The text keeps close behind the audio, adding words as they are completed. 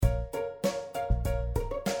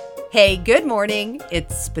Hey, good morning.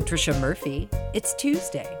 It's Patricia Murphy. It's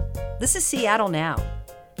Tuesday. This is Seattle Now.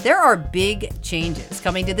 There are big changes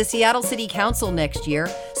coming to the Seattle City Council next year.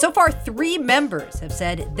 So far, 3 members have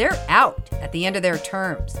said they're out at the end of their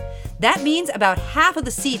terms. That means about half of the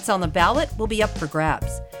seats on the ballot will be up for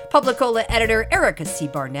grabs. Publicola editor Erica C.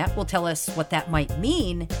 Barnett will tell us what that might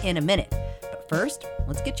mean in a minute. But first,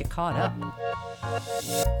 let's get you caught up.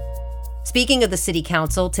 Speaking of the City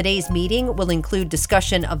Council, today's meeting will include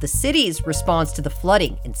discussion of the city's response to the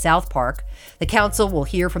flooding in South Park. The council will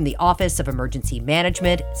hear from the Office of Emergency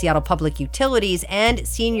Management, Seattle Public Utilities, and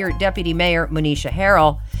Senior Deputy Mayor Monisha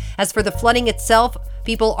Harrell. As for the flooding itself,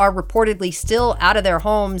 people are reportedly still out of their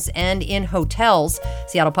homes and in hotels.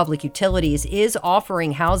 Seattle Public Utilities is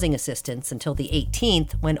offering housing assistance until the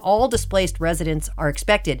 18th, when all displaced residents are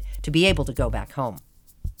expected to be able to go back home.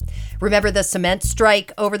 Remember the cement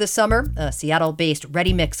strike over the summer? A Seattle-based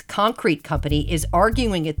ready-mix concrete company is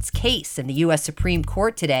arguing its case in the U.S. Supreme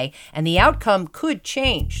Court today, and the outcome could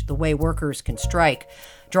change the way workers can strike.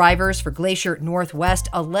 Drivers for Glacier Northwest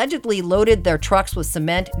allegedly loaded their trucks with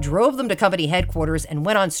cement, drove them to company headquarters, and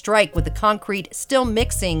went on strike with the concrete still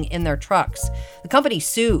mixing in their trucks. The company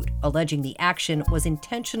sued, alleging the action was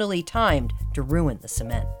intentionally timed to ruin the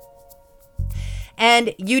cement. And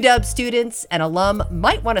UW students and alum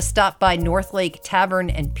might want to stop by Northlake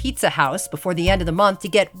Tavern and Pizza House before the end of the month to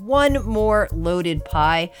get one more loaded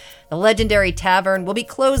pie. The legendary tavern will be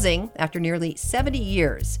closing after nearly 70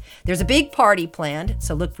 years. There's a big party planned,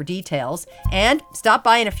 so look for details. And stop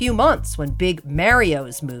by in a few months when Big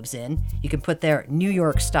Mario's moves in. You can put their New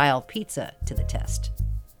York-style pizza to the test.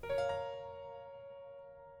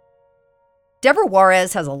 Deborah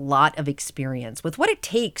Juarez has a lot of experience with what it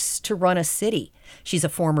takes to run a city. She's a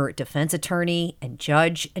former defense attorney and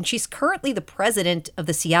judge, and she's currently the president of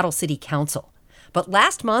the Seattle City Council. But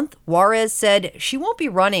last month, Juarez said she won't be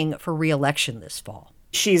running for re-election this fall.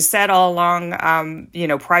 She's said all along,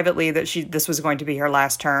 privately that this was going to be her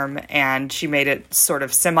last term, and she made it sort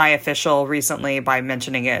of semi-official recently by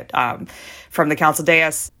mentioning it from the council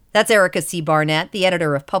dais. That's Erica C. Barnett, the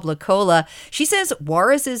editor of Publicola. She says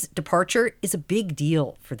Juarez's departure is a big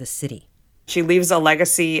deal for the city. She leaves a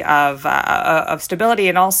legacy of stability,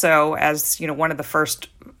 and also as one of the first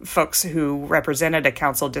folks who represented a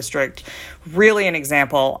council district, really an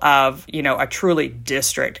example of a truly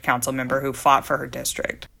district council member who fought for her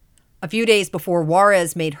district. A few days before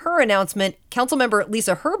Juarez made her announcement, Councilmember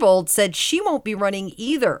Lisa Herbold said she won't be running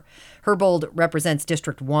either. Herbold represents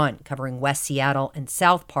District 1, covering West Seattle and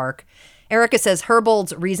South Park. Erica says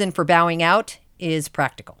Herbold's reason for bowing out is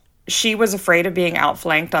practical. She was afraid of being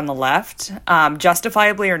outflanked on the left,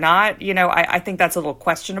 justifiably or not. I think that's a little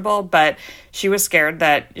questionable, but she was scared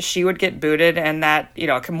that she would get booted and that,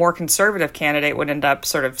 a more conservative candidate would end up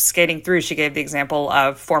sort of skating through. She gave the example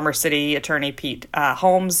of former city attorney Pete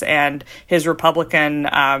Holmes and his Republican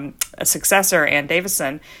successor, Ann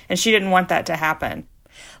Davison, and she didn't want that to happen.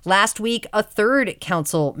 Last week, a third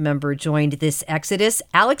council member joined this exodus,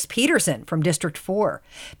 Alex Peterson from District 4.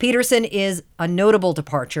 Peterson is a notable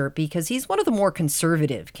departure because he's one of the more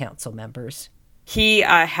conservative council members. He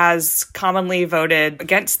has commonly voted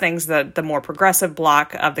against things that the more progressive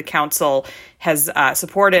bloc of the council has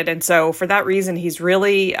supported. And so for that reason, he's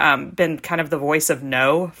really been kind of the voice of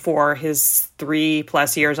no for his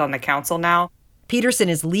 3+ years on the council now. Peterson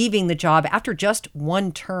is leaving the job after just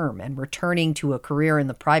one term and returning to a career in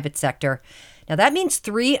the private sector. Now, that means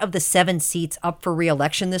 3 of the 7 seats up for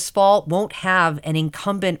re-election this fall won't have an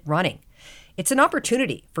incumbent running. It's an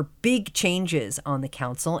opportunity for big changes on the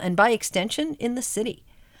council and, by extension, in the city.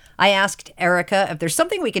 I asked Erica if there's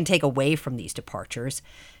something we can take away from these departures.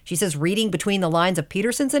 She says reading between the lines of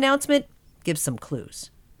Peterson's announcement gives some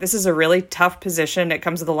clues. This is a really tough position. It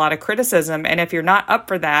comes with a lot of criticism. And if you're not up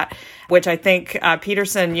for that, which I think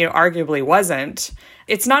Peterson, arguably wasn't,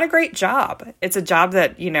 it's not a great job. It's a job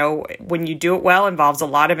that, when you do it well, involves a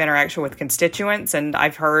lot of interaction with constituents. And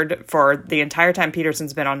I've heard for the entire time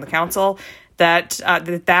Peterson's been on the council that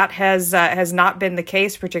has not been the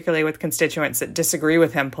case, particularly with constituents that disagree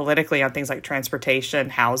with him politically on things like transportation,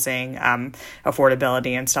 housing,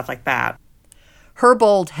 affordability, and stuff like that.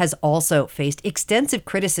 Herbold has also faced extensive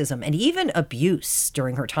criticism and even abuse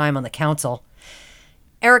during her time on the council.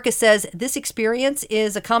 Erica says this experience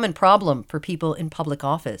is a common problem for people in public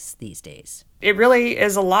office these days. It really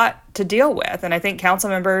is a lot to deal with. And I think council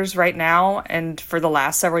members right now and for the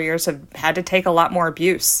last several years have had to take a lot more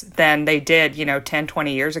abuse than they did, 10,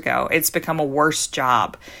 20 years ago. It's become a worse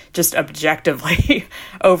job, just objectively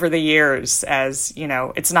over the years, as,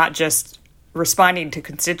 it's not just responding to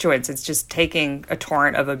constituents. It's just taking a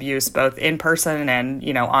torrent of abuse, both in person and,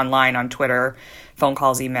 online on Twitter, phone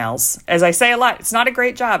calls, emails. As I say a lot, it's not a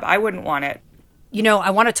great job. I wouldn't want it.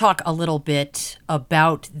 I want to talk a little bit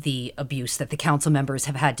about the abuse that the council members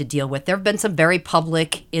have had to deal with. There have been some very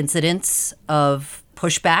public incidents of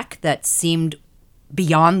pushback that seemed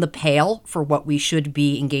beyond the pale for what we should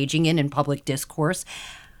be engaging in public discourse.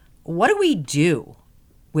 What do we do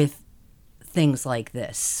with things like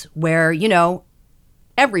this, where,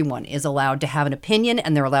 everyone is allowed to have an opinion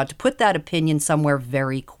and they're allowed to put that opinion somewhere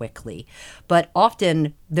very quickly? But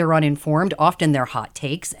often they're uninformed, often they're hot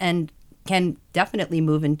takes, and can definitely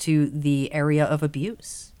move into the area of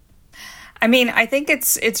abuse. I mean, I think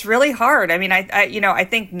it's really hard. I mean, I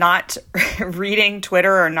think not reading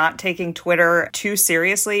Twitter or not taking Twitter too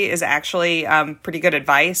seriously is actually pretty good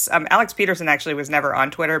advice. Alex Peterson actually was never on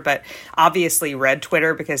Twitter, but obviously read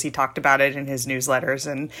Twitter because he talked about it in his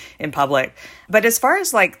newsletters and in public. But as far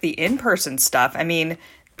as like the in-person stuff, I mean,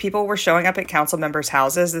 people were showing up at council members'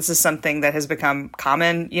 houses. This is something that has become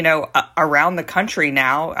common, around the country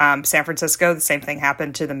now. San Francisco, the same thing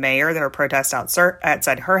happened to the mayor. There were protests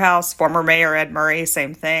outside her house. Former Mayor Ed Murray,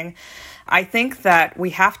 same thing. I think that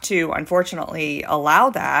we have to, unfortunately, allow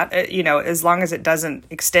that, as long as it doesn't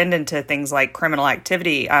extend into things like criminal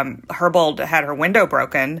activity. Herbold had her window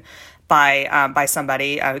broken by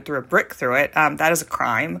somebody who threw a brick through it. That is a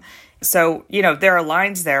crime. So, there are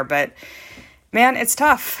lines there, but man, it's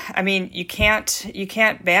tough. I mean, you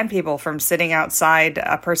can't ban people from sitting outside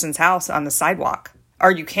a person's house on the sidewalk. Or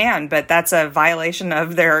you can, but that's a violation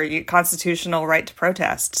of their constitutional right to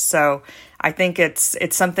protest. So I think it's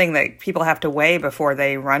something that people have to weigh before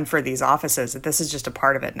they run for these offices, that this is just a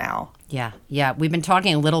part of it now. Yeah. We've been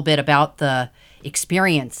talking a little bit about the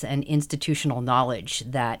experience and institutional knowledge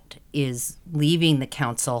that is leaving the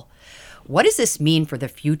council. What does this mean for the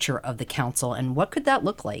future of the council, and what could that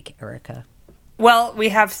look like, Erica? Well, we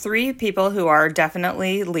have 3 people who are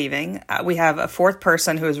definitely leaving. We have a 4th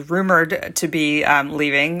person who is rumored to be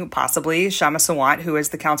leaving, possibly Kshama Sawant, who is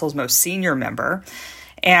the council's most senior member.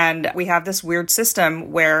 And we have this weird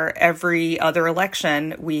system where every other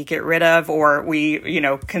election we get rid of, or we,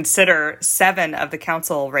 consider 7 of the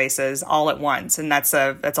council races all at once. And that's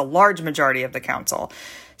a large majority of the council.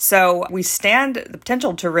 So we stand the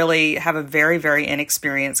potential to really have a very, very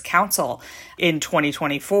inexperienced council in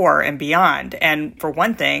 2024 and beyond. And for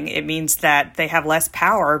one thing, it means that they have less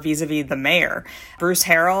power vis-a-vis the mayor. Bruce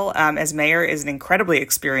Harrell, as mayor, is an incredibly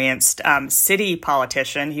experienced city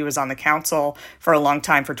politician. He was on the council for a long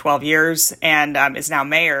time, for 12 years, and is now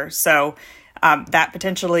mayor. So that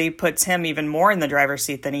potentially puts him even more in the driver's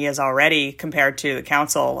seat than he is already compared to the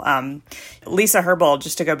council. Lisa Herbold,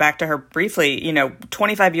 just to go back to her briefly,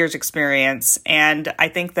 25 years experience. And I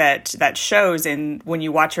think that shows when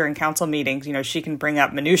you watch her in council meetings, she can bring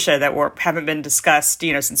up minutiae that haven't been discussed,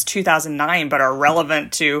 since 2009, but are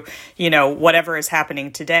relevant to, whatever is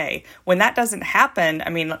happening today. When that doesn't happen,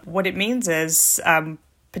 I mean, what it means is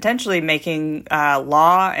potentially making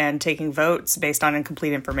law and taking votes based on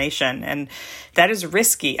incomplete information. And that is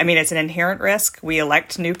risky. I mean, it's an inherent risk. We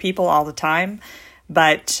elect new people all the time,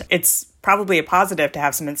 but it's probably a positive to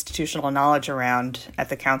have some institutional knowledge around at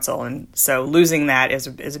the council. And so losing that is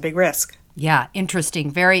a big risk. Yeah, interesting.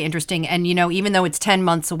 Very interesting. And, even though it's 10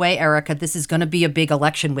 months away, Erica, this is going to be a big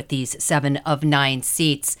election with these 7 of 9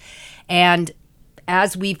 seats. And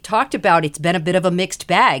as we've talked about, it's been a bit of a mixed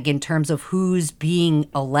bag in terms of who's being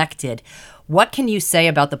elected. What can you say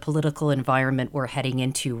about the political environment we're heading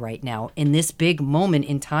into right now in this big moment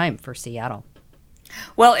in time for Seattle?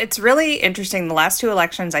 Well, it's really interesting. The last 2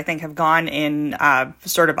 elections, I think, have gone in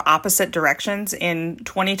sort of opposite directions. In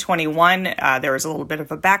 2021, there was a little bit of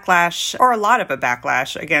a backlash, or a lot of a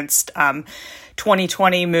backlash, against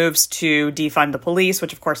 2020 moves to defund the police,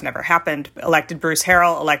 which of course never happened. Elected Bruce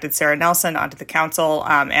Harrell, elected Sarah Nelson onto the council,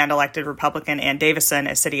 and elected Republican Ann Davison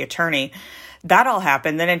as city attorney. That all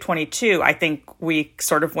happened. Then in 22, I think we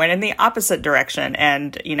sort of went in the opposite direction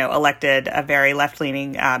and, elected a very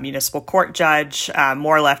left-leaning municipal court judge,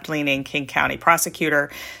 more left-leaning King County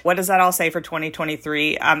prosecutor. What does that all say for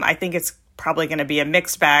 2023? I think it's probably going to be a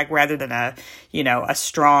mixed bag rather than a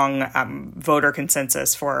strong voter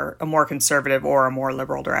consensus for a more conservative or a more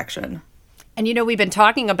liberal direction. And, we've been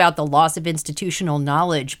talking about the loss of institutional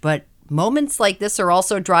knowledge, but moments like this are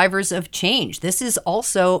also drivers of change. This is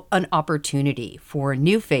also an opportunity for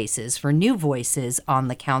new faces, for new voices on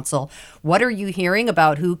the council. What are you hearing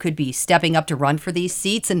about who could be stepping up to run for these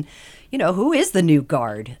seats? And, who is the new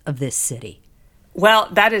guard of this city? Well,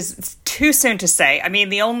 that is too soon to say. I mean,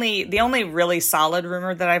 the only really solid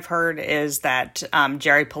rumor that I've heard is that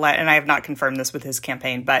Jerry Pallette, and I have not confirmed this with his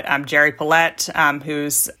campaign, but Jerry Pallette,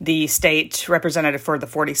 who's the state representative for the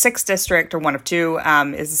 46th district, or one of two,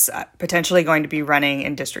 is potentially going to be running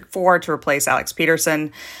in District 4 to replace Alex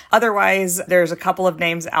Peterson. Otherwise, there's a couple of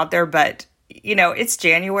names out there, but it's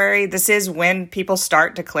January. This is when people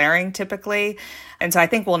start declaring typically. And so I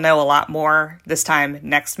think we'll know a lot more this time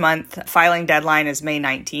next month. Filing deadline is May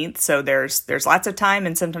 19th. So there's lots of time,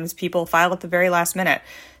 and sometimes people file at the very last minute.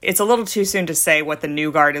 It's a little too soon to say what the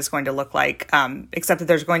new guard is going to look like, except that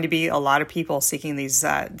there's going to be a lot of people seeking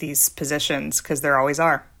these positions, because there always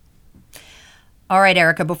are. All right,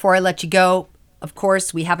 Erica, before I let you go, of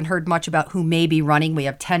course, we haven't heard much about who may be running. We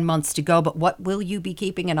have 10 months to go, but what will you be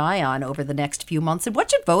keeping an eye on over the next few months, and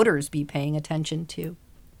what should voters be paying attention to?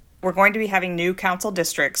 We're going to be having new council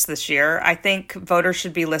districts this year. I think voters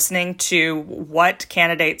should be listening to what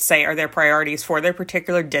candidates say are their priorities for their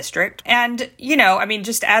particular district. And,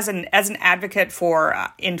 just as an advocate for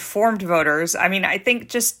informed voters, I think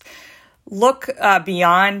just look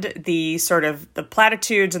beyond the sort of the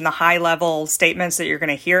platitudes and the high level statements that you're going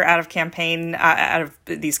to hear out of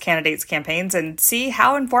these candidates' campaigns, and see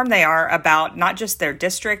how informed they are about not just their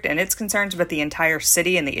district and its concerns, but the entire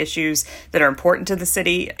city and the issues that are important to the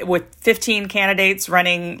city. With 15 candidates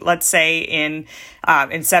running, let's say in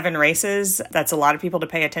 7 races, that's a lot of people to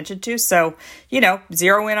pay attention to. So,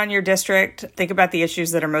 zero in on your district, think about the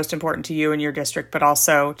issues that are most important to you in your district, but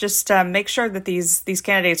also just make sure that these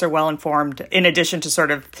candidates are well informed, in addition to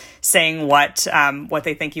sort of saying what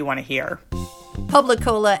they think you want to hear.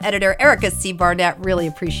 Publicola editor Erica C. Barnett, really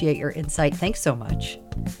appreciate your insight. Thanks so much.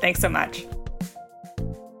 Thanks so much.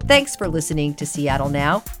 Thanks for listening to Seattle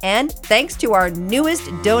Now, and thanks to our newest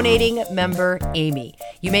donating member, Amy.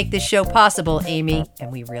 You make this show possible, Amy,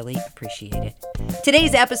 and we really appreciate it.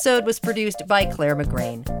 Today's episode was produced by Claire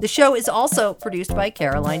McGrain. The show is also produced by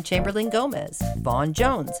Caroline Chamberlain Gomez, Vaughn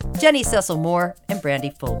Jones, Jenny Cecil Moore, and Brandy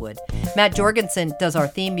Fullwood. Matt Jorgensen does our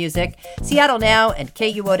theme music. Seattle Now and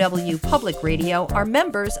KUOW Public Radio are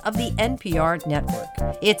members of the NPR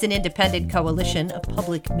network. It's an independent coalition of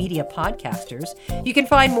public media podcasters. You can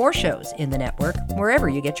find more shows in the network wherever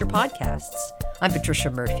you get your podcasts. I'm Patricia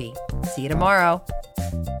Murphy. See you tomorrow.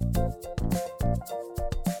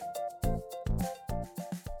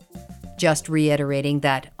 Just reiterating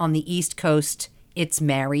that on the East Coast, it's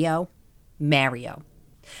Mario.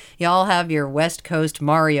 Y'all have your West Coast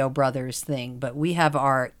Mario Brothers thing, but we have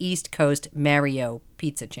our East Coast Mario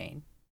pizza chain.